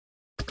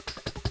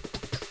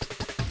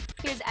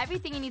Here's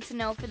everything you need to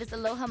know for this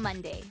Aloha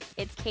Monday.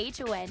 It's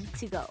KHON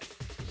to go.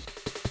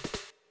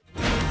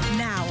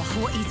 Now,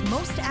 Hawaii's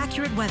most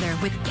accurate weather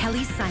with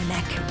Kelly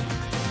Simek.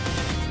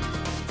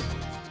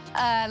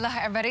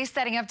 Aloha, everybody.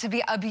 Setting up to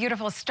be a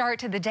beautiful start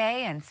to the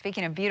day. And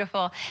speaking of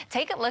beautiful,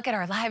 take a look at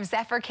our live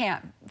Zephyr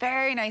Camp.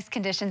 Very nice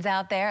conditions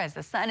out there as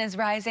the sun is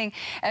rising.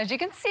 As you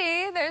can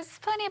see, there's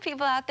plenty of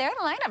people out there.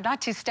 The lineup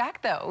not too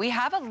stacked, though. We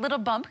have a little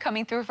bump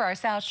coming through for our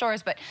South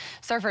Shores, but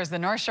surfers, the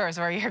North Shore is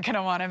where you're going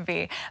to want to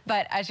be.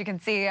 But as you can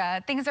see,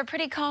 things are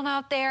pretty calm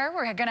out there.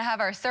 We're going to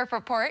have our surf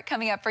report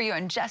coming up for you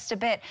in just a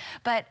bit.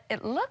 But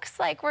it looks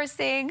like we're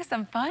seeing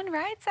some fun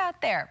rides out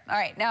there. All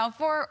right, now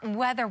for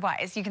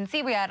weather-wise, you can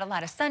see we had a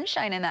lot of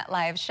sunshine in that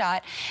live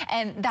shot,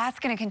 and that's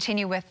going to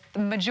continue with the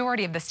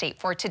majority of the state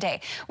for today.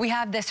 We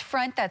have this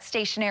front that's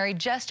stationary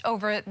just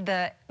over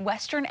the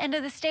western end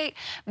of the state,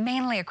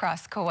 mainly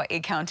across Kauai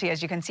County,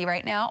 as you can see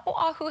right now.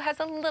 Oahu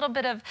has a little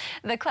bit of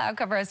the cloud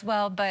cover as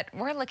well, but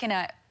we're looking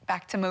at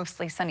back to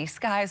mostly sunny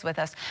skies with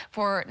us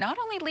for not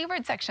only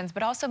leeward sections,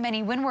 but also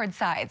many windward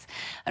sides.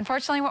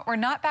 Unfortunately, what we're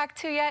not back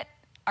to yet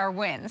are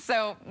winds.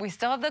 So we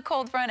still have the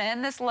cold front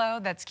and this low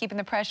that's keeping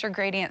the pressure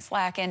gradient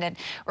slackened, and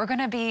we're going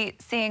to be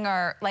seeing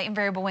our light and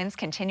variable winds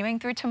continuing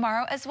through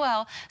tomorrow as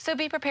well. So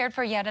be prepared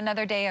for yet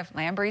another day of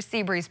land breeze,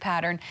 sea breeze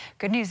pattern.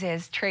 Good news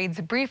is trades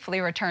briefly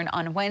return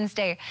on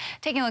Wednesday.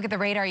 Taking a look at the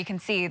radar, you can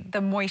see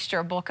the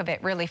moisture bulk of it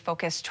really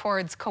focused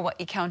towards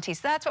Kauai County.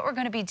 So that's what we're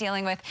going to be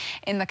dealing with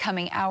in the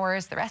coming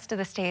hours. The rest of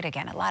the state,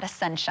 again, a lot of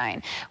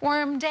sunshine.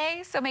 Warm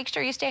day, so make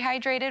sure you stay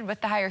hydrated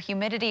with the higher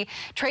humidity.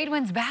 Trade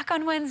winds back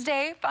on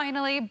Wednesday,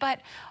 finally,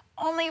 but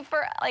only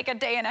for like a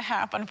day and a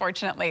half,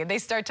 unfortunately. They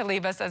start to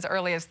leave us as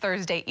early as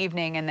Thursday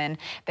evening, and then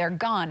they're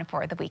gone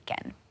for the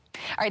weekend.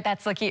 All right,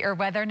 that's looking at your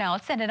weather. Now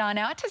let's send it on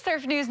out to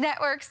Surf News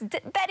Network's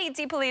Betty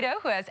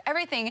DiPolito, who has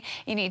everything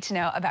you need to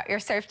know about your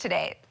surf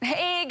today.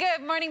 Hey,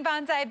 good morning,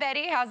 Bonsai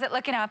Betty. How's it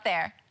looking out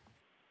there?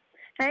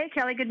 Hey,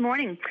 Kelly, good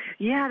morning.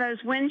 Yeah, those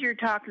winds you're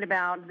talking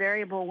about,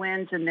 variable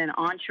winds and then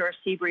onshore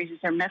sea breezes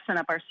are messing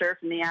up our surf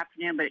in the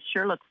afternoon, but it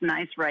sure looks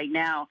nice right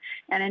now.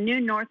 And a new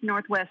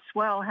north-northwest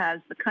swell has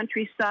the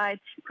countryside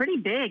pretty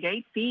big,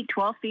 8 feet,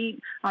 12 feet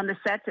on the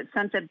sets at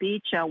Sunset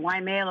Beach.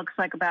 Waimea looks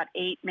like about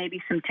 8,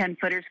 maybe some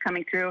 10-footers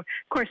coming through. Of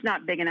course,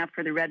 not big enough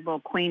for the Red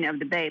Bull Queen of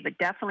the Bay, but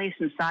definitely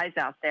some size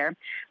out there.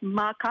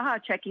 Makaha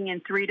checking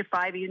in 3 to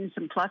 5, even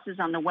some pluses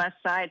on the west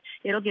side.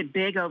 It'll get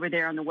big over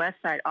there on the west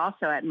side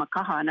also at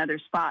Makaha and other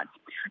spots.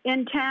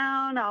 In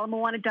town, Ala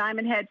Moana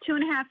Diamond Head,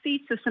 2.5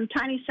 feet, so some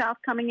tiny south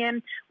coming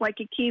in.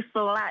 Waikiki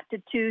flat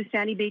to 2,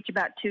 Sandy Beach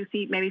about 2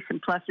 feet, maybe some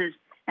pluses.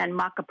 And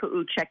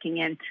Makapu'u checking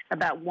in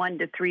about 1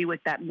 to 3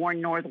 with that more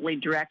northerly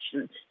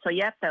direction. So,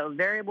 yep, though,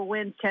 variable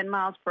winds 10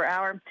 miles per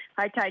hour.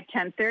 High tide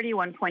 10:30,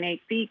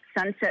 1.8 feet.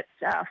 Sunsets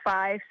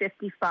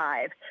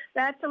 5:55.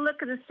 That's a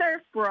look at the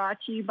surf brought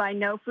to you by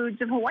No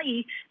Foods of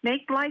Hawaii.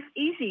 Make life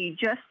easy.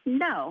 Just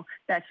know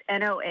that's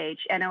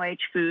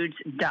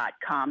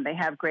nohfoods.com. They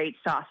have great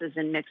sauces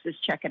and mixes.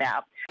 Check it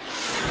out.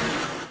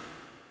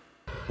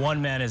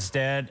 One man is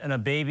dead and a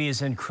baby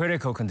is in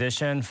critical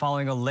condition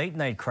following a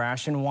late-night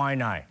crash in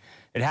Waianae.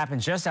 It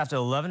happened just after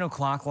 11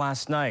 o'clock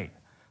last night.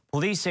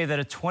 Police say that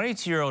a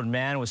 22-year-old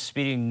man was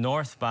speeding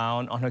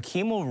northbound on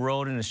Hakimo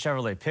Road in a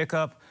Chevrolet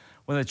pickup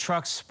when the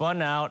truck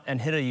spun out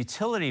and hit a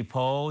utility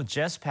pole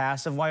just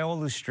past of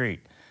Waiolu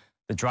Street.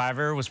 The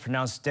driver was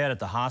pronounced dead at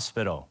the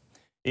hospital.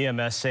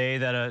 EMS say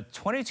that a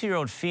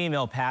 22-year-old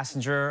female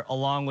passenger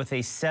along with a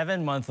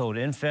 7-month-old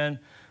infant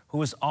who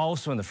was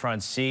also in the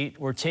front seat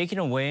were taken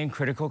away in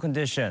critical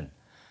condition.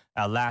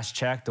 At last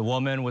check, the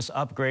woman was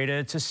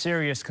upgraded to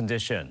serious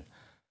condition.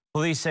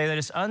 Police say that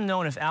it's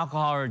unknown if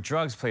alcohol or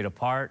drugs played a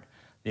part.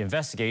 The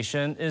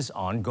investigation is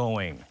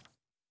ongoing.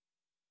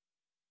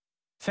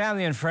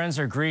 Family and friends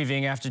are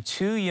grieving after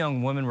 2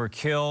 young women were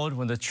killed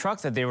when the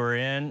truck that they were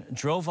in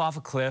drove off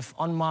a cliff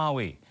on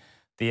Maui.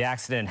 The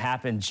accident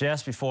happened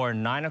just before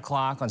 9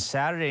 o'clock on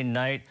Saturday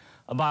night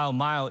about a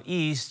mile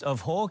east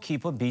of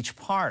Ho'okipa Beach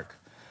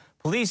Park.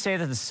 Police say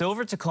that the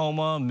Silver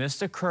Tacoma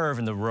missed a curve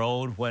in the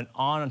road, went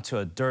on to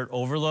a dirt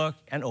overlook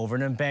and over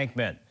an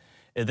embankment.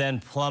 It then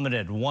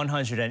plummeted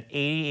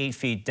 188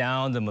 feet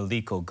down the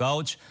Maliko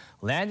Gulch,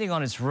 landing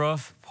on its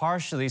roof,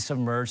 partially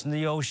submerged in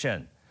the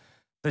ocean.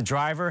 The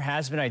driver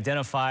has been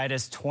identified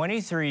as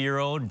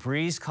 23-year-old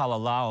Breeze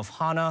Kalalau of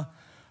Hana.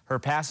 Her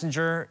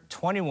passenger,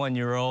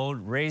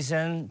 21-year-old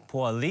Raisin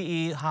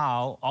Puali'i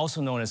Hao,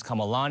 also known as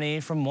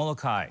Kamalani from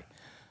Molokai.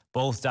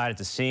 Both died at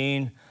the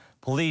scene.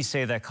 Police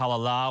say that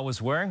Kalalau was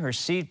wearing her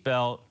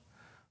seatbelt.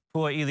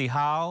 Puali'i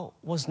Hao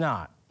was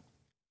not.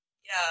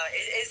 Yeah,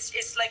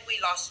 it's like we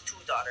lost 2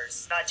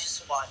 daughters, not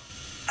just one.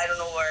 I don't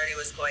know where it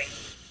was going.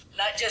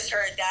 Not just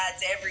her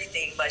dad's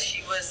everything, but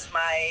she was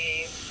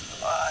my,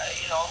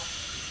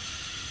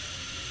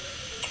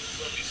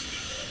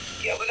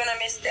 Yeah, we're gonna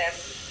miss them,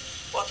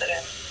 both of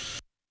them.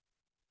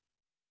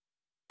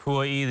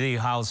 Puali'i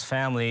Hao's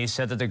family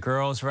said that the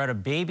girls were at a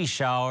baby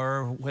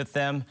shower with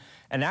them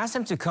and asked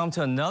them to come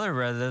to another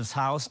relative's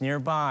house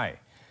nearby.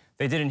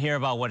 They didn't hear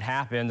about what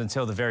happened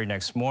until the very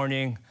next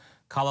morning.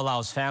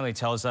 Kalalao's family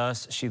tells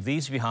us she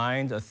leaves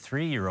behind a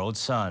 3-year-old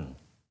son.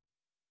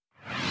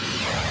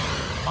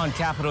 On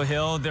Capitol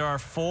Hill, there are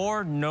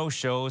 4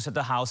 no-shows at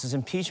the House's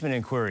impeachment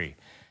inquiry.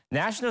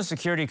 National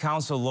Security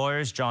Council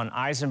lawyers John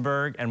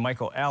Eisenberg and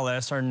Michael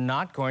Ellis are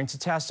not going to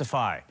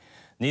testify.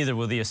 Neither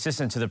will the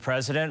Assistant to the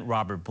President,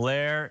 Robert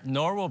Blair,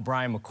 nor will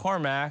Brian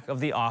McCormack of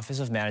the Office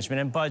of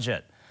Management and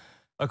Budget.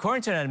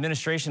 According to an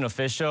administration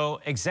official,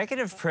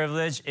 executive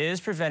privilege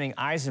is preventing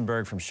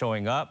Eisenberg from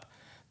showing up.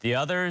 The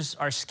others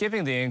are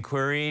skipping the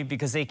inquiry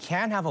because they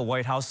can't have a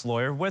White House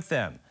lawyer with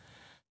them.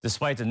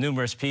 Despite the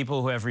numerous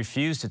people who have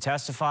refused to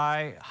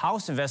testify,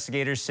 House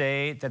investigators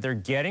say that they're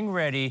getting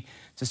ready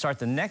to start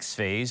the next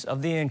phase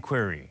of the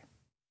inquiry.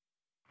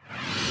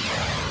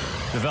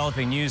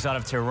 Developing news out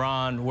of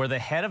Tehran, where the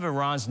head of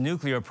Iran's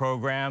nuclear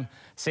program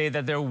say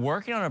that they're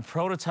working on a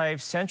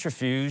prototype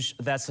centrifuge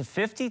that's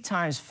 50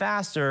 times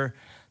faster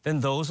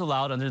than those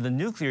allowed under the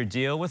nuclear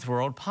deal with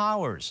world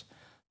powers.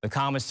 The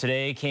comments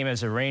today came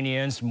as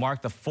Iranians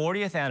mark the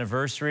 40th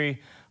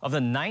anniversary of the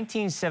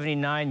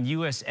 1979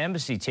 U.S.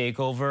 Embassy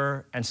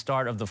takeover and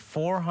start of the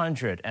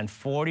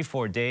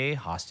 444-day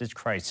hostage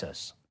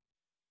crisis.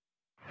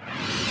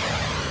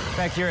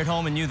 Back here at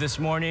home and new this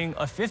morning,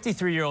 a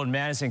 53-year-old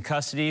man is in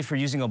custody for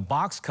using a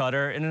box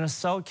cutter in an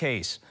assault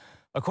case.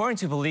 According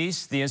to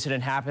police, the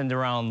incident happened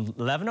around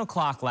 11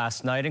 o'clock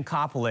last night in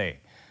Kapolei.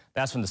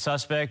 That's when the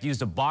suspect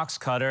used a box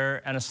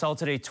cutter and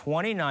assaulted a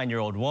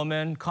 29-year-old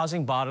woman,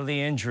 causing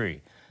bodily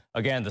injury.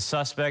 Again, the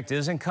suspect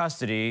is in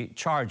custody.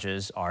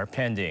 Charges are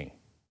pending.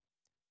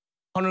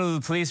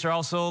 Honolulu police are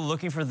also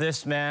looking for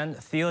this man,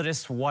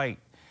 Theodis White.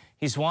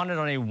 He's wanted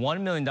on a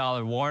 $1 million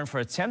warrant for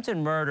attempted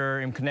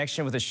murder in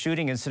connection with a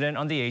shooting incident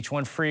on the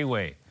H1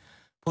 freeway.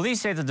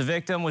 Police say that the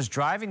victim was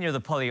driving near the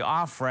Pali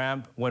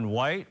off-ramp when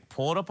White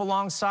pulled up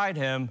alongside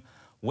him,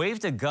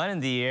 waved a gun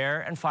in the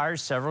air, and fired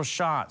several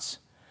shots.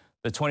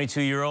 The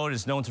 22-year-old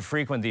is known to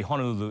frequent the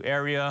Honolulu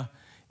area.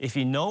 If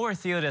you know where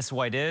Theodis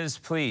White is,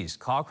 please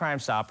call Crime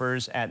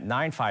Stoppers at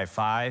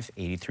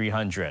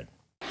 955-8300.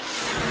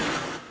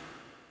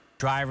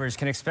 Drivers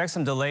can expect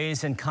some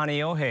delays in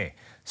Kaneohe.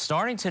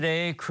 Starting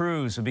today,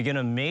 crews will begin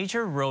a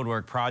major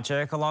roadwork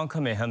project along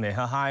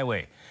Kamehameha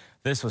Highway.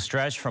 This will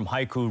stretch from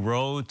Haiku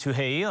Road to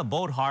Heia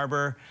Boat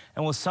Harbor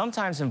and will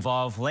sometimes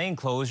involve lane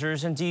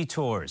closures and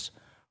detours.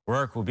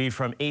 Work will be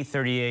from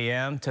 8:30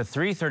 a.m. to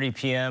 3:30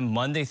 p.m.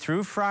 Monday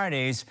through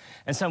Fridays,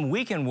 and some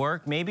weekend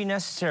work may be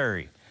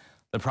necessary.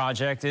 The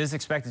project is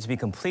expected to be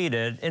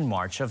completed in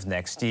March of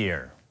next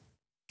year.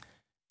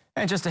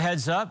 And just a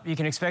heads up, you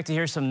can expect to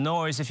hear some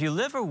noise if you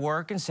live or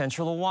work in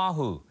central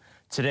Oahu.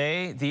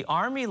 Today, the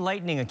Army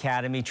Lightning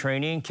Academy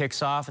training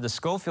kicks off at the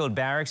Schofield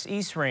Barracks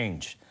East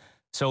Range.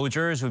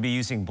 Soldiers will be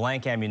using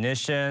blank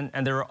ammunition,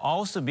 and there will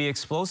also be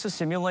explosive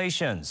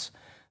simulations.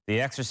 The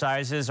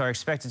exercises are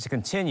expected to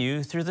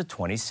continue through the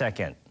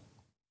 22nd.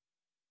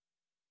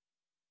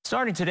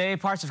 Starting today,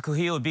 parts of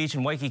Kuhio Beach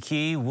in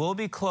Waikiki will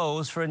be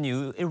closed for a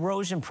new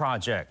erosion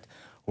project.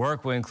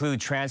 Work will include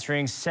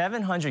transferring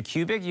 700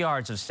 cubic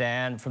yards of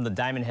sand from the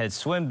Diamond Head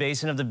Swim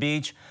Basin of the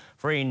beach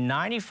for a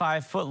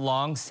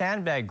 95-foot-long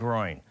sandbag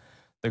groin.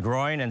 The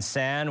groin and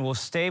sand will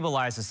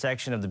stabilize a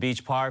section of the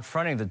beach park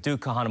fronting the Duke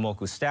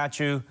Kahanamoku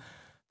statue.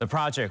 The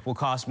project will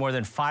cost more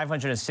than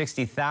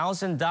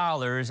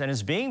 $560,000 and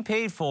is being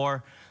paid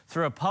for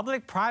through a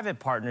public-private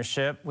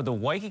partnership with the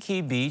Waikiki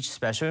Beach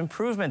Special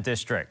Improvement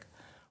District.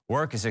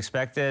 Work is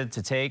expected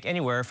to take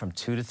anywhere from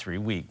 2 to 3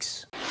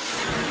 weeks.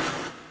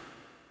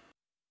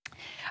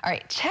 All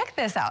right, check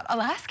this out.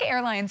 Alaska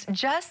Airlines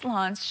just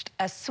launched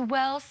a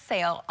swell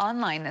sale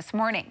online this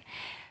morning.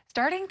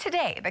 Starting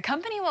today, the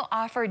company will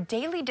offer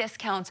daily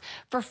discounts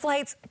for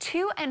flights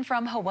to and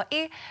from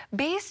Hawaii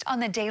based on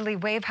the daily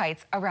wave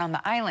heights around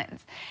the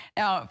islands.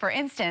 Now, for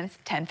instance,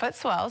 10-foot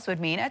swells would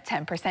mean a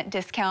 10%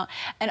 discount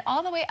and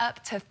all the way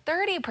up to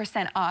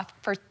 30% off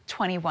for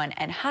 21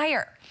 and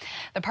higher.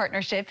 The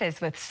partnership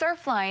is with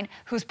Surfline,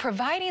 who's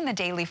providing the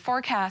daily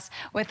forecast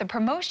with a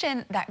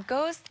promotion that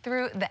goes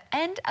through the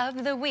end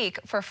of the week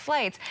for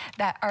flights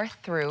that are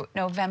through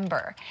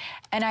November.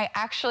 And I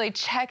actually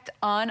checked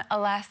on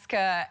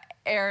Alaska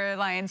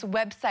Airlines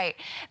website.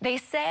 They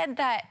said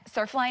that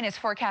Surfline is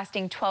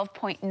forecasting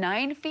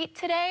 12.9 feet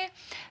today,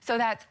 so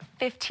that's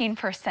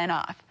 15%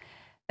 off.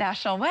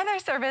 National Weather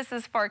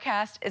Service's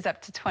forecast is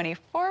up to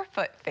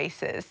 24-foot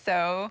faces,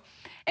 so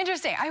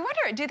interesting. I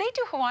wonder, do they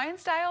do Hawaiian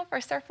style for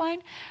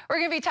Surfline? We're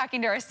going to be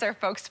talking to our surf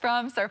folks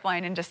from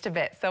Surfline in just a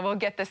bit, so we'll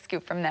get the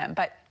scoop from them.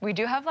 But we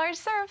do have large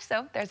surf,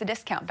 so there's a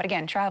discount. But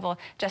again, travel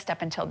just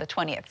up until the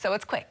 20th, so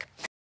it's quick.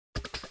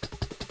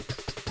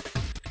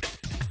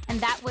 And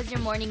that was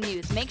your morning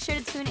news. Make sure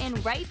to tune in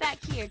right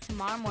back here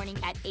tomorrow morning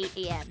at 8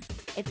 a.m.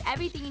 It's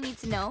everything you need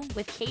to know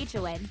with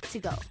KHON to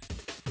go.